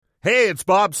Hey, it's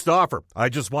Bob Stauffer. I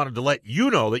just wanted to let you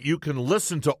know that you can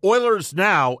listen to Oilers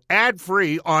Now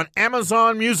ad-free on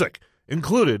Amazon Music,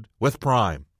 included with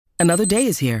Prime. Another day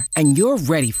is here, and you're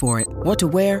ready for it. What to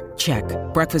wear? Check.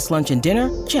 Breakfast, lunch, and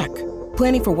dinner? Check.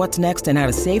 Planning for what's next and how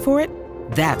to save for it?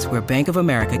 That's where Bank of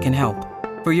America can help.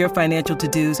 For your financial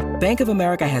to-dos, Bank of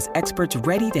America has experts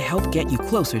ready to help get you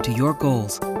closer to your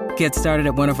goals. Get started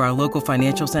at one of our local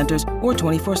financial centers or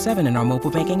 24/7 in our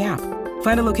mobile banking app.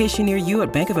 Find a location near you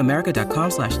at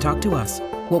bankofamerica.com/talktous.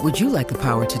 What would you like the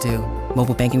power to do?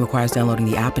 Mobile banking requires downloading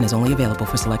the app and is only available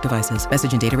for select devices.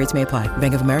 Message and data rates may apply.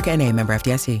 Bank of America N.A., member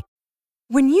FDIC.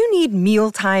 When you need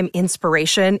mealtime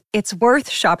inspiration, it's worth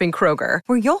shopping Kroger,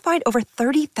 where you'll find over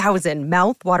 30,000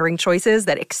 mouth-watering choices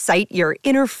that excite your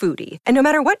inner foodie. And no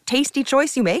matter what tasty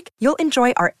choice you make, you'll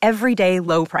enjoy our everyday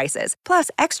low prices, plus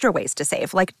extra ways to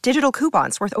save, like digital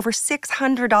coupons worth over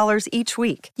 $600 each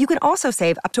week. You can also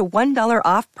save up to $1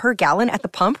 off per gallon at the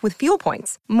pump with fuel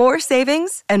points. More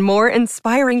savings and more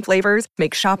inspiring flavors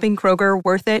make shopping Kroger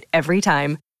worth it every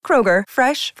time. Kroger,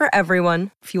 fresh for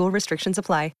everyone. Fuel restrictions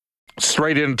apply.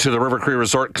 Straight into the River Cree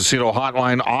Resort Casino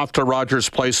hotline, off to Rogers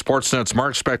Place Sportsnet's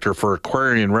Mark Spector for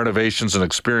Aquarian Renovations, and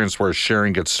experience where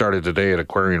sharing gets started today at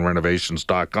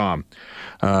aquarianrenovations.com.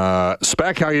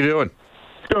 Spec, how you doing?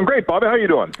 Doing great, Bobby. How you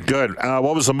doing? Good.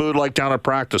 What was the mood like down at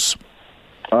practice?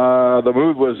 The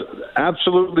mood was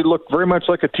absolutely looked very much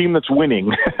like a team that's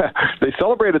winning. They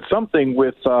celebrated something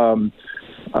with Stuart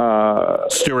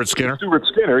Skinner? Stuart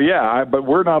Skinner, yeah, but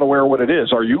we're not aware what it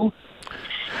is. Are you?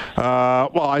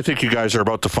 Well, I think you guys are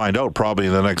about to find out probably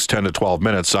in the next 10 to 12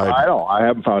 minutes. I don't. I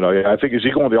haven't found out yet. I think, is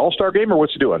he going to the All-Star game or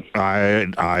what's he doing?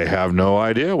 I have no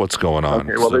idea what's going on.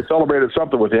 Okay, well, they celebrated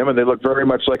something with him, and they look very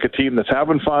much like a team that's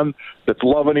having fun, that's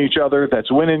loving each other,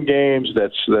 that's winning games,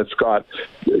 that's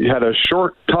had a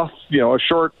short, tough, a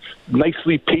short,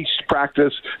 nicely paced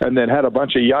practice, and then had a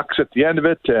bunch of yucks at the end of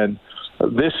it, and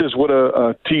this is what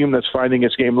a team that's finding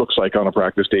its game looks like on a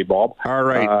practice day, Bob. All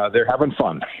right. They're having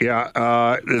fun.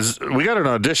 Yeah. We got an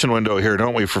audition window here,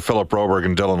 don't we, for Philip Broberg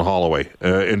and Dylan Holloway,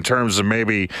 in terms of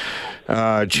maybe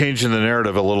changing the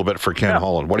narrative a little bit for Ken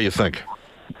Holland. What do you think?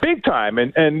 Big time.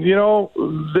 And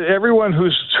everyone who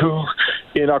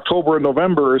in October and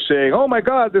November is saying, oh, my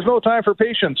God, there's no time for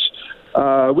patience.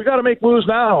 We got to make moves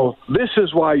now. This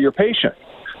is why you're patient.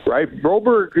 Right,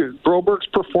 Broberg's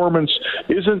performance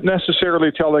isn't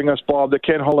necessarily telling us, Bob, that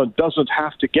Ken Holland doesn't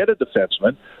have to get a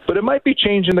defenseman, but it might be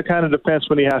changing the kind of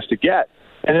defenseman he has to get,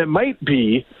 and it might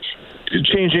be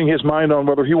changing his mind on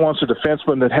whether he wants a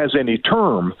defenseman that has any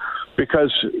term,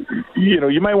 because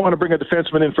you might want to bring a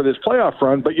defenseman in for this playoff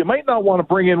run, but you might not want to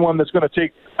bring in one that's going to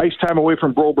take ice time away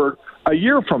from Broberg a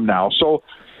year from now. So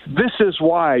this is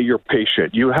why you're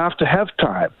patient. You have to have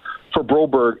time for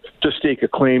Broberg to stake a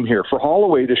claim here, for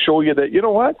Holloway to show you that, you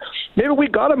know what, maybe we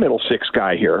got a middle six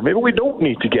guy here. Maybe we don't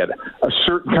need to get a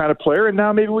certain kind of player, and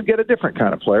now maybe we get a different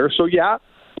kind of player. So, yeah,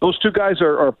 those two guys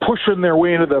are pushing their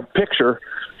way into the picture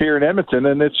here in Edmonton,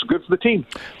 and it's good for the team.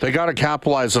 They got to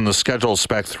capitalize on the schedule,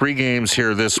 Spec. 3 games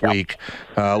here this week.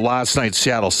 Last night,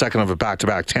 Seattle, second of a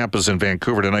back-to-back. Tampa's in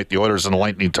Vancouver tonight. The Oilers and the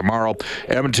Lightning tomorrow.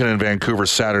 Edmonton and Vancouver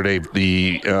Saturday.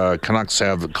 The Canucks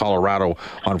have Colorado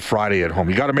on Friday at home.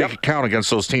 You got to make it count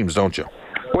against those teams, don't you?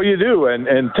 Well, you do,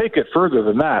 and take it further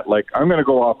than that. Like, I'm going to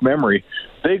go off memory.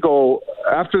 They go,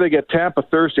 after they get Tampa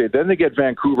Thursday, then they get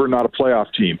Vancouver, not a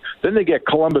playoff team. Then they get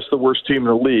Columbus, the worst team in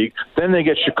the league. Then they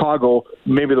get Chicago,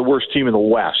 maybe the worst team in the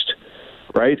West,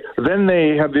 right? Then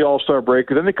they have the All-Star break.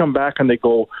 Then they come back and they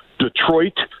go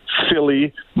Detroit,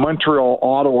 Philly, Montreal,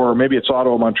 Ottawa, or maybe it's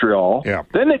Ottawa, Montreal. Yeah.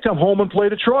 Then they come home and play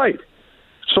Detroit.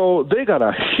 So they got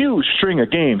a huge string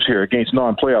of games here against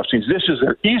non-playoff teams. This is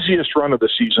their easiest run of the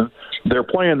season. They're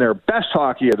playing their best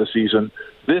hockey of the season.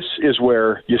 This is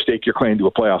where you stake your claim to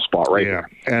a playoff spot, right? Yeah,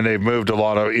 and they've moved a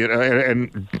lot of,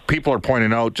 and people are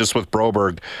pointing out just with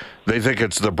Broberg, they think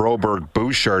it's the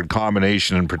Broberg-Bouchard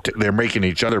combination, and they're making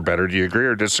each other better. Do you agree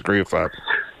or disagree with that?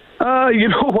 You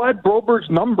know what? Broberg's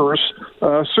numbers,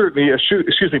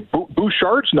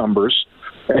 Bouchard's numbers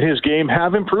and his game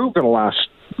have improved in the last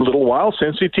little while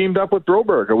since he teamed up with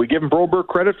Broberg. Are we giving Broberg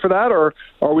credit for that, or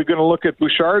are we going to look at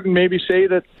Bouchard and maybe say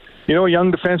that, a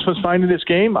young defenseman's finding this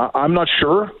game? I'm not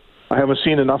sure. I haven't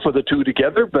seen enough of the two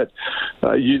together, but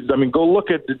go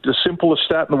look at the simplest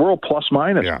stat in the world, plus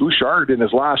minus. Yeah. Bouchard in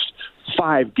his last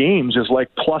 5 games is like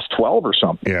plus 12 or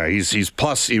something. Yeah, he's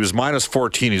plus. He was minus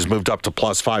 14. He's moved up to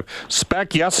plus 5. Spec,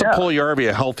 Puljujärvi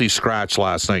a healthy scratch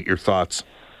last night. Your thoughts?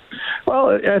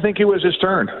 Well, I think it was his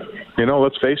turn.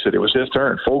 Let's face it was his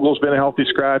turn. Fogel's been a healthy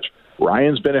scratch.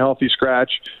 Ryan's been a healthy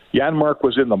scratch. Janmark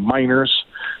was in the minors.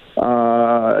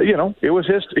 It was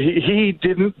his. He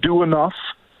didn't do enough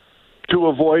to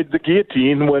avoid the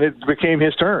guillotine when it became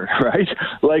his turn, right?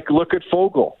 Like, look at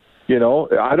Fogle. You know,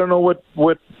 I don't know what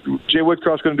Jay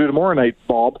Woodcroft's going to do tomorrow night,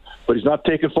 Bob, but he's not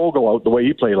taking Fogle out the way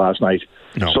he played last night.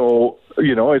 No. So,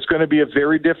 you know, it's going to be a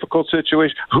very difficult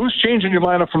situation. Who's changing your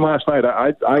lineup from last night?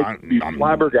 I'd be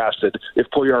flabbergasted if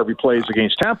Puljujarvi plays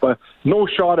against Tampa. No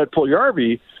shot at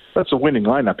Puljujarvi. That's a winning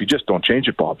lineup. You just don't change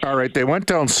it, Bob. All right, they went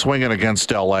down swinging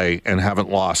against L.A. and haven't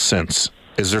lost since.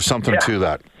 Is there something to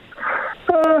that?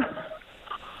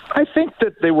 I think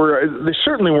that they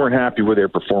certainly weren't happy with their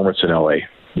performance in L.A.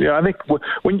 Yeah, I think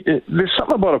when there's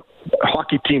something about a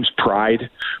hockey team's pride.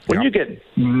 When you get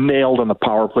nailed on the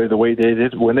power play the way they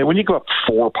did, when you go up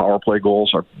 4 power play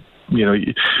goals, or you know,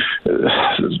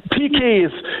 PK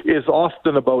is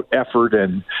often about effort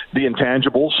and the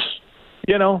intangibles.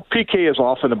 You know, PK is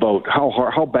often about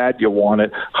how bad you want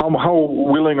it, how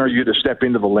willing are you to step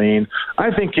into the lane. I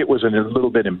think it was a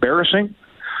little bit embarrassing.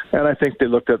 And I think they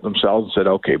looked at themselves and said,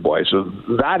 okay, boys, so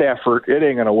that effort, it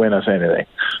ain't going to win us anything.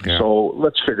 Yeah. So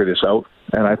let's figure this out.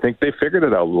 And I think they figured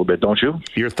it out a little bit, don't you?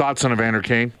 Your thoughts on Evander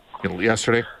Kane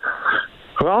yesterday?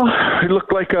 Well, he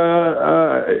looked like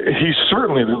he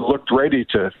certainly looked ready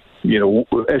to, you know,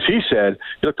 as he said,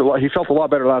 he felt a lot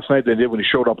better last night than he did when he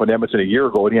showed up in Edmonton a year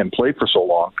ago and he hadn't played for so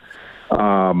long.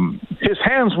 His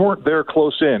hands weren't there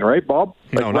close in, right, Bob?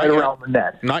 Like no, right around the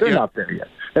net. They're not there yet.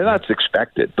 And that's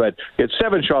expected. But he had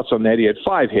 7 shots on net. He had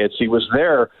 5 hits. He was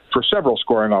there for several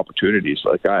scoring opportunities.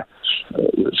 Like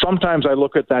sometimes I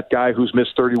look at that guy who's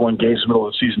missed 31 games in the middle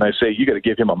of the season. I say, you got to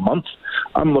give him a month.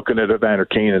 I'm looking at Evander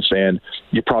Kane and saying,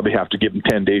 you probably have to give him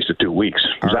 10 days to 2 weeks.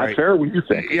 Is that fair? What do you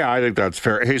think? Yeah, I think that's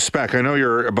fair. Hey, Speck, I know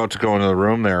you're about to go into the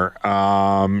room there.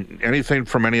 Anything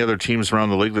from any other teams around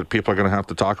the league that people are going to have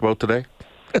to talk about today?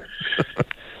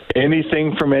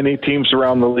 Anything from any teams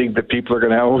around the league that people are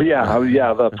going to the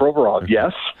Provorov,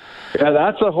 yes. Yeah,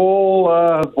 that's a whole,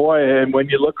 boy, and when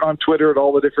you look on Twitter at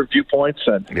all the different viewpoints,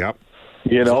 and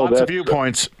you know, lots of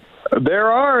viewpoints. There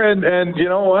are, and you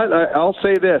know what? I'll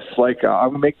say this, like, I'm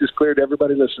going to make this clear to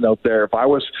everybody listening out there. If I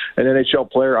was an NHL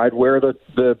player, I'd wear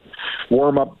the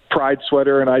warm-up pride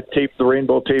sweater and I'd tape the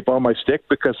rainbow tape on my stick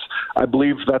because I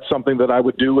believe that's something that I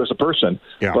would do as a person.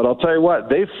 Yeah. But I'll tell you what,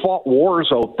 they've fought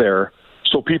wars out there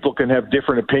so people can have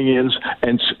different opinions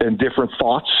and different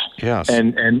thoughts,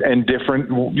 and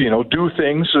different, you know, do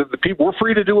things. We're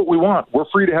free to do what we want. We're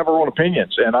free to have our own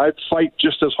opinions, and I'd fight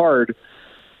just as hard.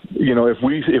 You know, if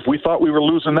we thought we were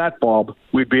losing that, Bob,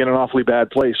 we'd be in an awfully bad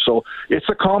place. So it's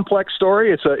a complex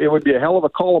story. It would be a hell of a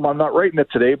column. I'm not writing it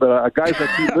today, but guys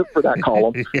like you live for that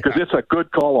column because it's a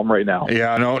good column right now.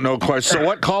 Yeah, no question. So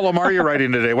what column are you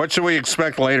writing today? What should we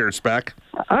expect later, Speck?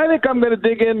 I think I'm going to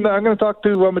dig in. I'm going to talk to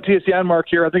Mattias Janmark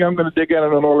here. I think I'm going to dig in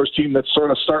on an Oilers team that's sort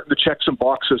of starting to check some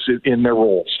boxes in their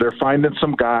roles. They're finding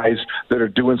some guys that are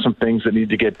doing some things that need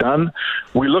to get done.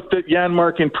 We looked at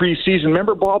Janmark in preseason.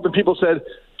 Remember, Bob, and people said,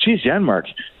 geez, Janmark,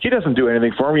 he doesn't do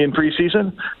anything for me in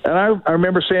preseason. And I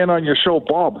remember saying on your show,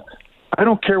 Bob, I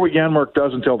don't care what Janmark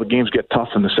does until the games get tough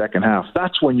in the second half.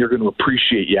 That's when you're going to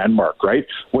appreciate Janmark, right?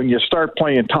 When you start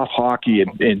playing tough hockey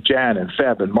in Jan and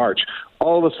Feb and March.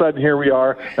 All of a sudden, here we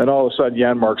are, and all of a sudden,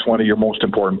 Janmark's one of your most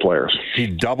important players. He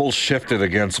double shifted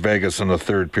against Vegas in the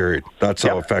third period. That's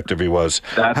how effective he was.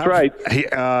 That's right.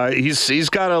 He's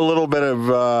got a little bit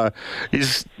of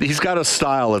he's got a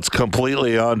style that's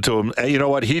completely onto him. And you know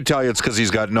what? He'd tell you it's because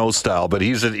he's got no style, but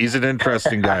he's an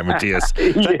interesting guy, Mattias.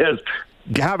 He is.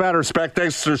 Have at her, Speck.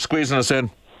 Thanks for squeezing us in.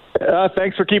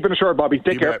 Thanks for keeping it short, Bobby.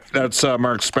 Take care. That's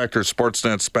Mark Spector,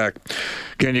 Sportsnet Spec.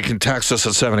 Again, you can text us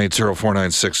at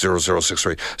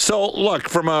 780-496-0063. So, look,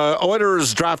 from a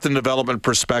Oilers draft and development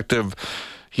perspective,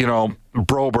 you know,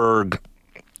 Broberg,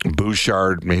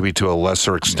 Bouchard, maybe to a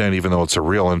lesser extent, even though it's a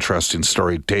real interesting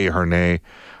story, Desharnais.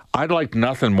 I'd like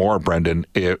nothing more, Brendan,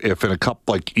 if in a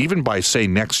couple, like even by, say,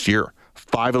 next year,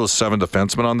 5 of the 7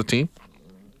 defensemen on the team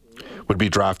would be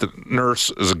drafted.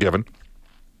 Nurse is a given.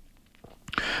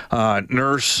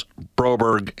 Nurse,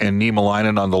 Broberg, and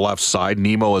Niemelainen on the left side.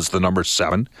 Nemo is the number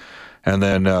 7. And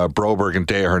then Broberg and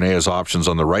Desharnais as options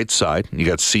on the right side. You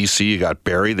got CC, you got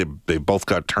Barry. They both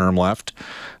got term left.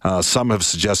 Some have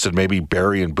suggested maybe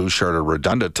Barry and Bouchard are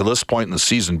redundant. To this point in the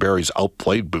season, Barry's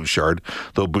outplayed Bouchard,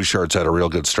 though Bouchard's had a real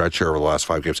good stretch here over the last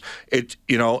 5 games.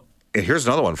 Here's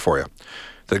another one for you.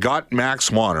 They got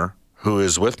Max Wanner, who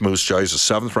is with Moose Jaw. He's a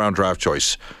 7th-round draft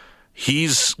choice.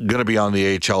 He's going to be on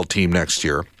the AHL team next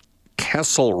year.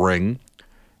 Kesselring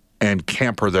and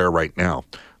Kemper there right now.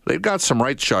 They've got some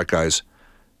right shot guys.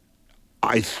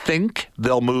 I think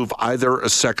they'll move either a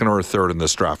 2nd or a 3rd in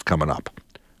this draft coming up.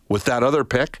 With that other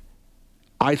pick,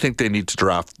 I think they need to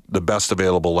draft the best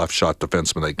available left shot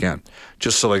defenseman they can,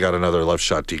 just so they got another left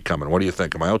shot D coming. What do you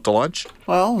think? Am I out to lunch?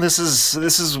 Well, this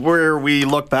is where we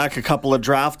look back a couple of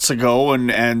drafts ago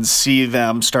and see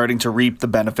them starting to reap the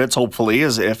benefits, hopefully,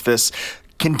 as if this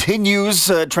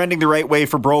continues trending the right way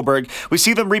for Broberg. We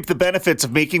see them reap the benefits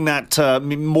of making that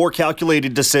more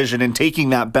calculated decision and taking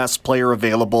that best player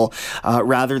available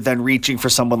rather than reaching for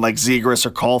someone like Zegras or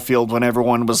Caulfield when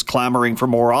everyone was clamoring for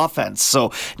more offense.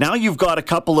 So now you've got a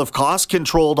couple of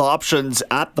cost-controlled options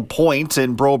at the point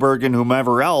in Broberg and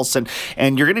whomever else, and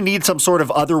you're going to need some sort of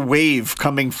other wave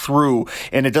coming through,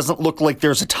 and it doesn't look like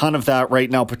there's a ton of that right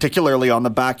now, particularly on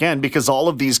the back end, because all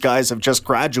of these guys have just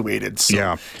graduated.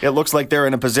 So it looks like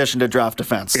they're in a position to draft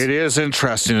defense. It is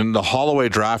interesting. In the Holloway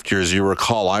draft years, you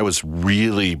recall, I was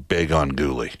really big on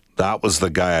Guhle. That was the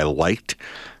guy I liked.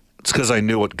 It's because I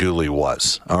knew what Guhle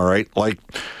was. All right? Like,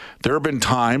 there have been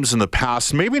times in the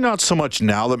past, maybe not so much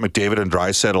now that McDavid and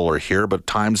Draisaitl are here, but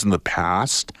times in the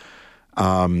past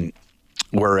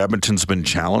where Edmonton's been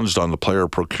challenged on the player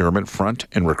procurement front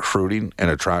and recruiting and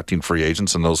attracting free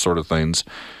agents and those sort of things.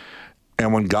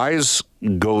 And when guys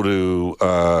go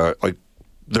to,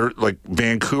 they're like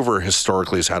Vancouver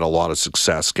historically has had a lot of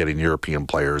success getting European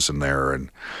players in there,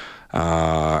 and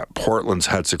Portland's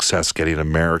had success getting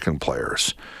American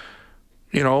players.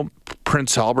 You know,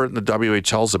 Prince Albert in the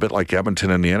WHL is a bit like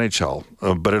Edmonton in the NHL,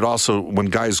 but it also, when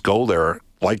guys go there,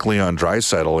 like Leon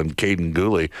Draisaitl and Caden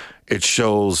Guhle, it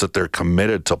shows that they're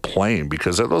committed to playing,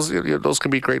 because those can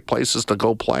be great places to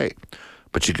go play,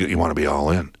 but you want to be all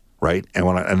in. Right,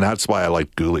 and that's why I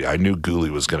like Guhle. I knew Guhle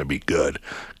was going to be good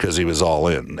because he was all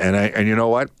in. And you know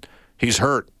what? He's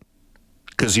hurt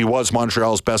because he was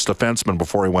Montreal's best defenseman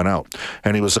before he went out,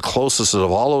 and he was the closest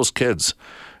of all those kids.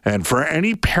 And for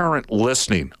any parent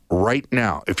listening right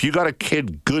now, if you got a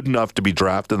kid good enough to be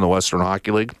drafted in the Western Hockey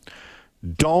League,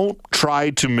 don't try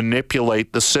to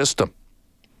manipulate the system.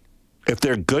 If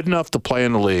they're good enough to play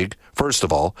in the league, first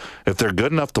of all, if they're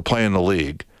good enough to play in the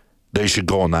league, they should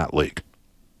go in that league.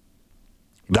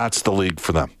 That's the league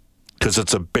for them, because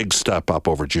it's a big step up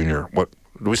over junior. What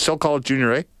do we still call it,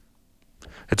 junior A?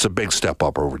 It's a big step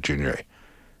up over junior A.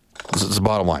 It's the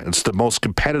bottom line. It's the most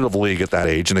competitive league at that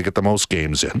age, and they get the most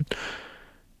games in.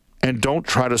 And don't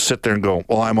try to sit there and go,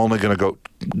 well, I'm only going to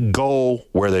go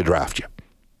where they draft you.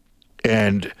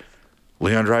 And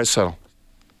Leon Draisaitl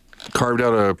carved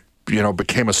out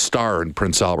became a star in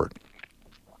Prince Albert.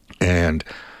 And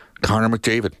Connor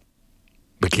McDavid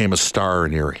became a star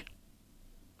in Erie.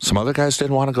 Some other guys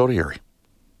didn't want to go to Erie,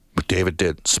 but David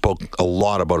did. Spoke a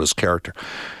lot about his character,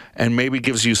 and maybe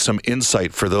gives you some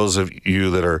insight for those of you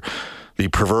that are the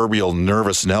proverbial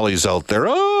nervous Nellies out there.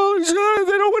 Oh,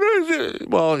 they don't want to.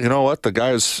 Well, you know what? The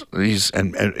guy's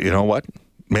and you know what?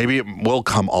 Maybe it will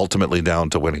come ultimately down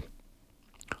to winning,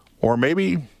 or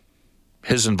maybe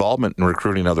his involvement in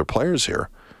recruiting other players here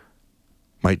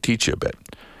might teach you a bit.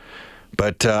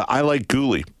 But I like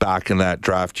Guhle back in that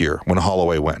draft year when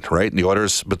Holloway went, right? And the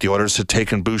Oilers had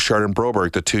taken Bouchard and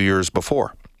Broberg the 2 years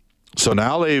before. So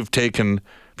now they've taken,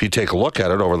 if you take a look at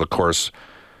it over the course,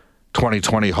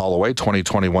 2020 Holloway,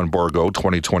 2021 Bourgault,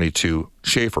 2022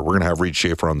 Schaefer. We're going to have Reed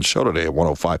Schaefer on the show today at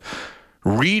 105.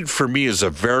 Reed, for me, is a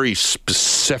very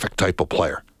specific type of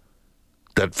player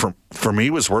that for me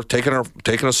was worth taking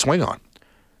a swing on.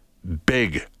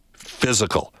 Big,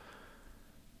 physical.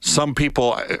 Some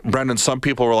people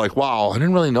were like, wow, I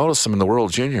didn't really notice him in the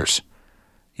World Juniors.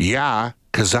 Yeah,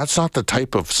 because that's not the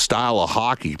type of style of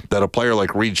hockey that a player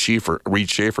like Reed Schaefer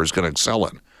is going to excel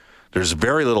in. There's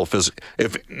very little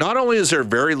not only is there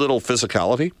very little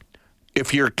physicality,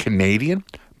 if you're Canadian,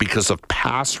 because of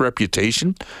past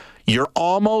reputation, you're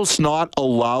almost not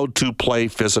allowed to play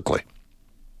physically.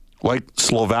 Like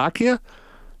Slovakia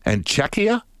and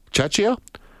Czechia,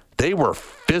 they were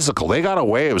physical. They got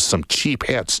away with some cheap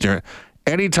hits.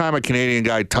 Anytime a Canadian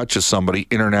guy touches somebody,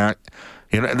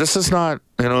 this is not,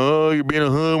 you're being a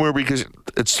homer, because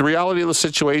it's the reality of the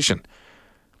situation.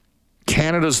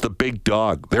 Canada's the big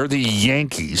dog. They're the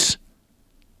Yankees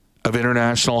of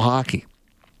international hockey.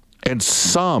 And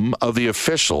some of the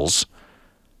officials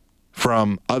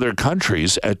from other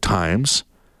countries at times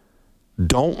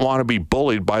don't want to be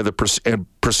bullied by the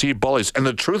perceived bullies. And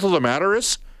the truth of the matter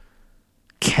is,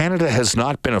 Canada has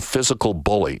not been a physical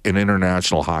bully in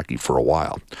international hockey for a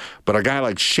while. But a guy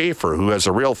like Schaefer, who has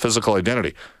a real physical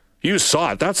identity, you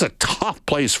saw it. That's a tough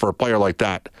place for a player like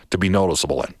that to be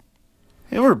noticeable in.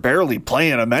 They were barely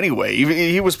playing him anyway.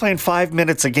 He was playing 5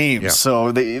 minutes a game,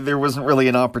 so there wasn't really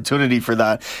an opportunity for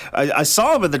that. I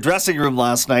saw him in the dressing room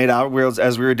last night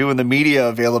as we were doing the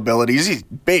media availabilities. He's a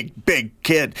big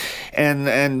kid.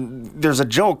 And there's a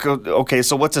joke. Okay,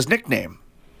 so what's his nickname?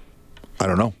 I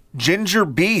don't know. Ginger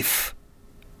Beef.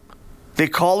 They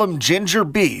call him Ginger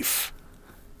Beef.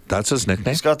 That's his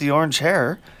nickname? He's got the orange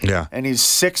hair. Yeah. And he's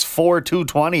 6'4",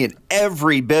 220, and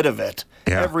every bit of it.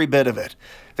 Yeah. Every bit of it.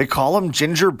 They call him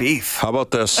Ginger Beef. How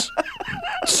about this?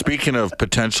 Speaking of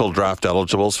potential draft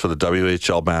eligibles for the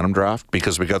WHL Bantam draft,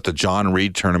 because we got the John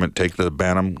Reed tournament take the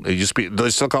Bantam. Do they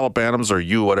still call it Bantams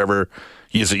or whatever?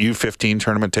 Is it U15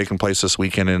 tournament taking place this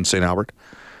weekend in St. Albert?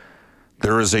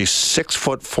 There is a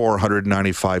 6'4",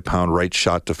 495-pound right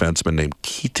shot defenseman named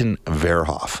Keaton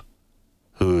Verhoff,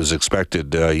 who is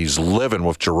expected, he's living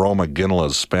with Jerome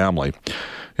Ginela's family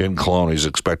in Kelowna. He's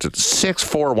expected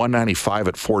 6'4", 195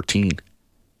 at 14.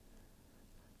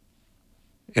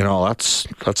 You know, that's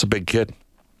a big kid.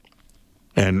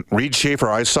 And Reed Schaefer,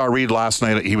 I saw Reed last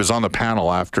night. He was on the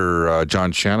panel after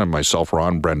John Shannon and myself were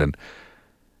on, Brendan.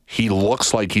 He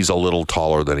looks like he's a little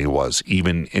taller than he was,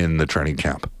 even in the training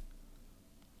camp.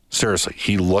 Seriously,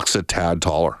 he looks a tad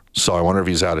taller. So I wonder if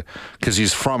he's because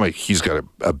he's got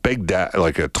a big dad,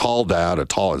 like a tall dad,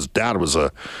 his dad was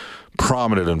a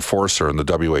prominent enforcer in the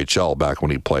WHL back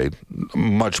when he played,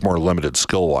 much more limited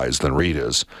skill-wise than Reed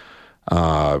is.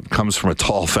 Comes from a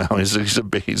tall family.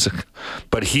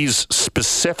 But he's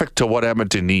specific to what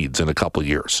Edmonton needs in a couple of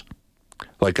years.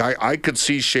 Like I could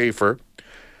see Schaefer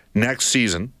next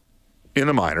season in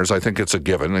the minors. I think it's a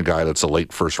given, a guy that's a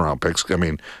late first-round pick. I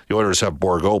mean, the Oilers have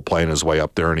Bourgault playing his way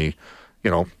up there, and he,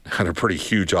 had a pretty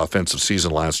huge offensive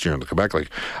season last year in the Quebec League.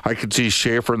 I could see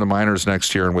Schaefer in the minors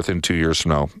next year, and within 2 years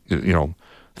from now,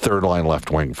 third-line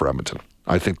left wing for Edmonton.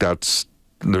 I think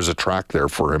there's a track there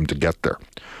for him to get there.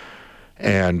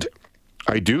 And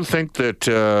I do think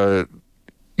that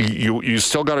you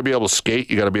still got to be able to skate.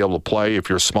 You got to be able to play. If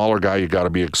you're a smaller guy, you got to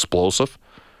be explosive.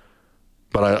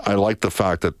 But I like the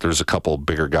fact that there's a couple of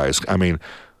bigger guys. I mean,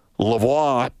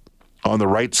 Lavoie on the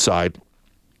right side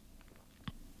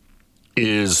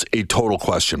is a total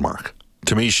question mark.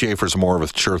 To me, Schaefer's more of a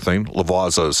sure thing.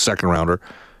 Lavoie's a second rounder.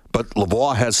 But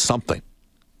Lavoie has something.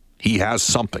 He has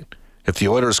something. If the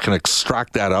Oilers can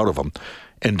extract that out of him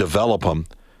and develop him,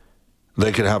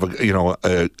 they could have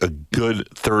a good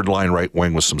third-line right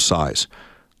wing with some size.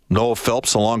 Noah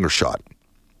Phelps, a longer shot.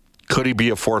 Could he be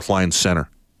a fourth-line center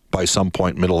by some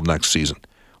point middle of next season?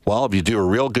 Well, if you do a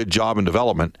real good job in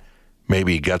development,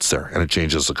 maybe he gets there, and it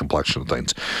changes the complexion of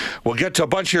things. We'll get to a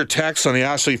bunch of your texts on the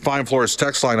Ashley Fine Floors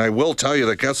text line. I will tell you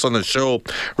that guests on the show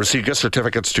receive gift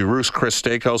certificates to Ruth's Chris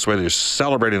Steakhouse, whether you're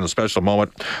celebrating a special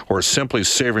moment or simply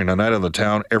savoring a night in the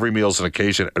town. Every meal is an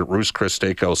occasion at Ruth's Chris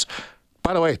Steakhouse.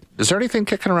 By the way, is there anything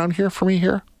kicking around here for me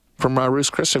here from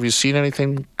Ruth's Chris? Have you seen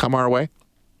anything come our way?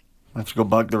 I have to go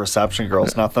bug the reception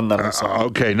girls. Nothing that I saw.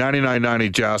 Okay,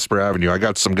 9990 Jasper Avenue. I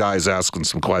got some guys asking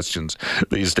some questions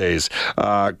these days.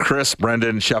 Chris,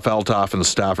 Brendan, Chef Eltoff, and the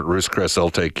staff at Ruth's Chris, they'll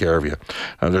take care of you.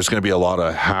 There's going to be a lot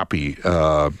of happy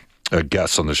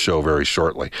guests on the show very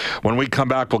shortly. When we come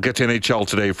back, we'll get to NHL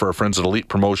Today for our friends at Elite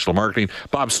Promotional Marketing.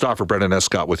 Bob Stauffer, Brendan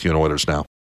Escott with you in Oilers Now.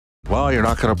 Well, you're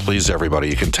not going to please everybody.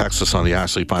 You can text us on the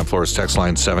Ashley Fine Floors text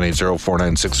line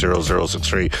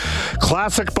 780-496-0063.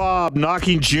 Classic Bob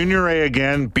knocking Junior A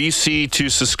again. BC to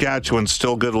Saskatchewan,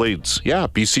 still good leads. Yeah,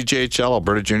 BCJHL,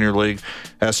 Alberta Junior League,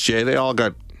 SJ, they all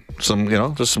got some,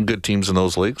 there's some good teams in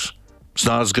those leagues. It's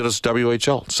not as good as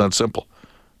WHL. It's that simple.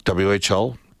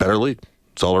 WHL, better league.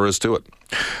 That's all there is to it.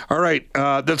 All right,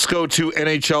 let's go to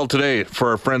NHL Today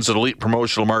for our friends at Elite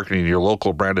Promotional Marketing, your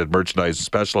local branded merchandise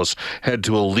specialists. Head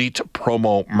to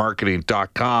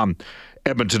elitepromomarketing.com.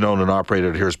 Edmonton owned and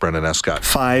operated. Here's Brendan Escott.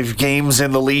 5 games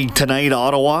in the league tonight.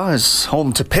 Ottawa is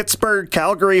home to Pittsburgh.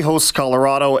 Calgary hosts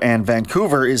Colorado, and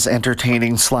Vancouver is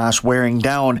entertaining/wearing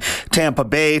down Tampa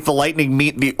Bay. The Lightning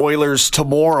meet the Oilers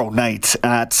tomorrow night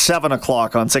at 7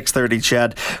 o'clock on 6:30.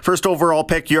 Ched. First overall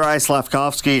pick Juraj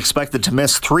Slafkovsky expected to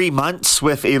miss 3 months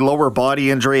with a lower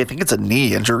body injury. I think it's a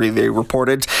knee injury they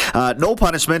reported. No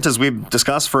punishment, as we've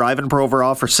discussed, for Ivan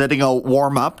Provorov for sitting out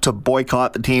warm-up to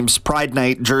boycott the team's Pride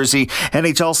Night jersey.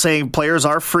 NHL saying players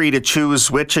are free to choose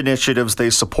which initiatives they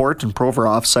support, and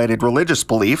Provorov cited religious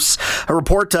beliefs. A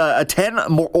report 10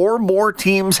 or more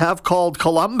teams have called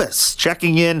Columbus,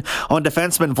 checking in on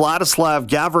defenseman Vladislav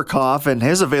Gavrikov and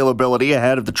his availability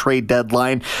ahead of the trade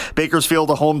deadline. Bakersfield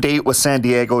a home date with San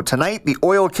Diego tonight. The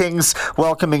Oil Kings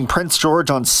welcoming Prince George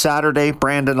on Saturday,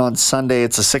 Brandon on Sunday.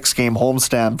 It's a 6-game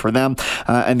homestand for them.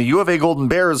 And the U of A Golden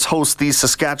Bears host the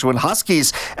Saskatchewan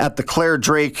Huskies at the Claire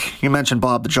Drake. You mentioned,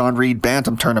 Bob, the John Reed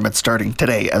Bantam tournament starting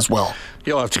today as well.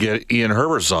 You'll have to get Ian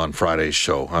Herbers on Friday's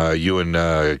show. You and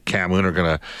Cameron are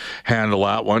going to handle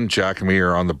that one. Jack and me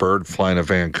are on the Bird flying to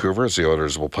Vancouver as the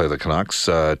Oilers will play the Canucks.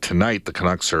 Tonight, the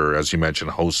Canucks are, as you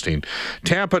mentioned, hosting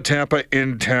Tampa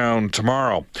in town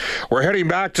tomorrow. We're heading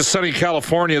back to sunny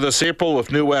California this April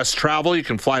with New West Travel. You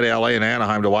can fly to LA and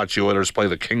Anaheim to watch the Oilers play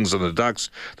the Kings and the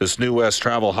Ducks. This New West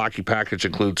Travel hockey package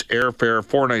includes airfare,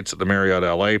 4 nights at the Marriott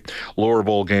LA, lower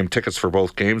bowl game tickets for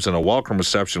both games, and a welcome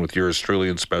reception with yours truly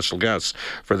and special guests.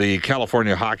 For the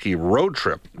California hockey road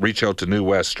trip, reach out to New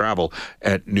West Travel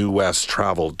at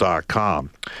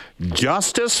newwesttravel.com.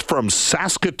 Justice from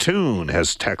Saskatoon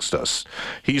has texted us.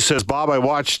 He says, Bob, I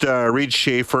watched Reed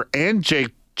Schaefer and Jake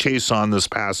Chiasson this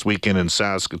past weekend in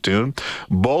Saskatoon.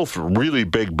 Both really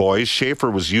big boys.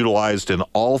 Schaefer was utilized in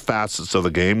all facets of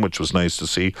the game, which was nice to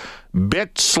see.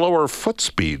 Bit slower foot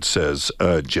speed, says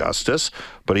Justice,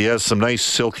 but he has some nice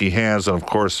silky hands and, of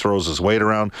course, throws his weight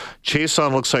around.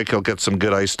 Chiasson looks like he'll get some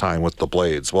good ice time with the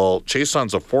Blades. Well,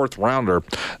 Chiasson's a 4th rounder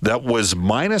that was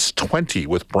minus 20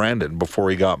 with Brandon before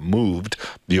he got moved.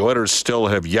 The Oilers still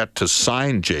have yet to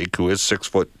sign Jake, who is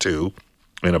 6'2",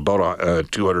 and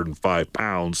about 205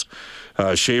 pounds.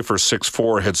 Schaefer,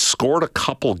 6'4", had scored a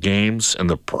couple games in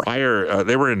the prior.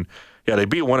 They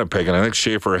beat Winnipeg, and I think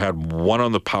Schaefer had 1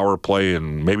 on the power play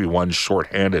and maybe 1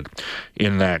 shorthanded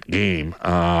in that game.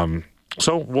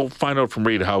 So we'll find out from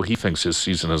Reed how he thinks his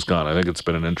season has gone. I think it's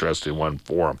been an interesting one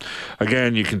for him.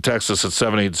 Again, you can text us at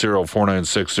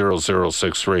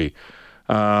 780-496-0063.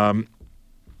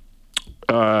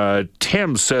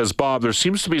 Tim says, Bob, there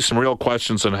seems to be some real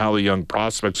questions on how the young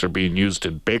prospects are being used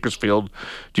in Bakersfield.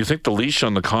 Do you think the leash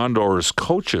on the Condors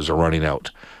coaches are running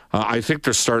out? I think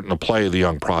they're starting to play the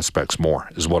young prospects more,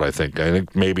 is what I think. I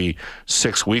think maybe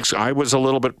 6 weeks. I was a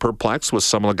little bit perplexed with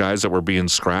some of the guys that were being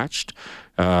scratched.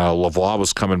 Lavoie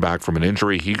was coming back from an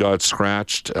injury. He got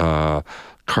scratched.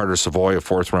 Carter Savoy, a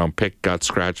 4th-round pick, got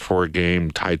scratched for a game.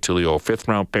 Ty Tilio, a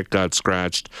 5th-round pick, got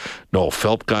scratched. Noel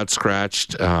Philp got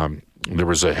scratched. There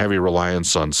was a heavy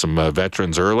reliance on some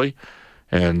veterans early,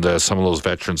 and some of those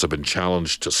veterans have been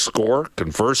challenged to score.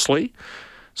 Conversely,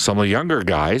 some of the younger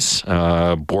guys,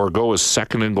 Bourgault is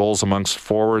 2nd in goals amongst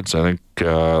forwards. I think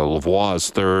Lavoie is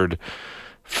 3rd.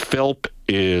 Philp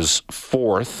is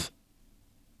 4th,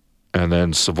 and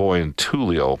then Savoy and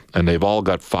Tullio, and they've all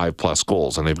got 5+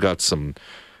 goals, and they've got some,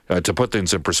 to put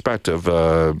things in perspective,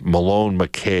 Malone,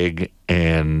 McKaig,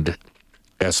 and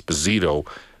Esposito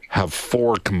have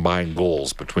 4 combined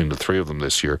goals between the 3 of them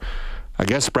this year. I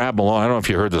guess Brad Malone, I don't know if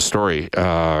you heard the story,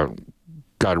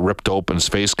 got ripped open. His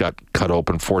face got cut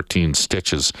open, 14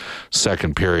 stitches,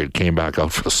 2nd period, came back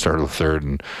out for the start of the 3rd,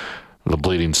 and the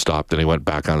bleeding stopped, and he went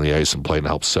back on the ice and played and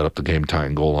helped set up the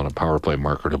game-tying goal on a power play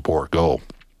marker to Bourgault.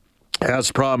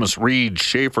 As promised, Reed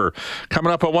Schaefer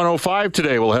coming up at 1:05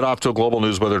 today. We'll head off to a global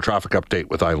news weather traffic update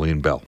with Eileen Bell.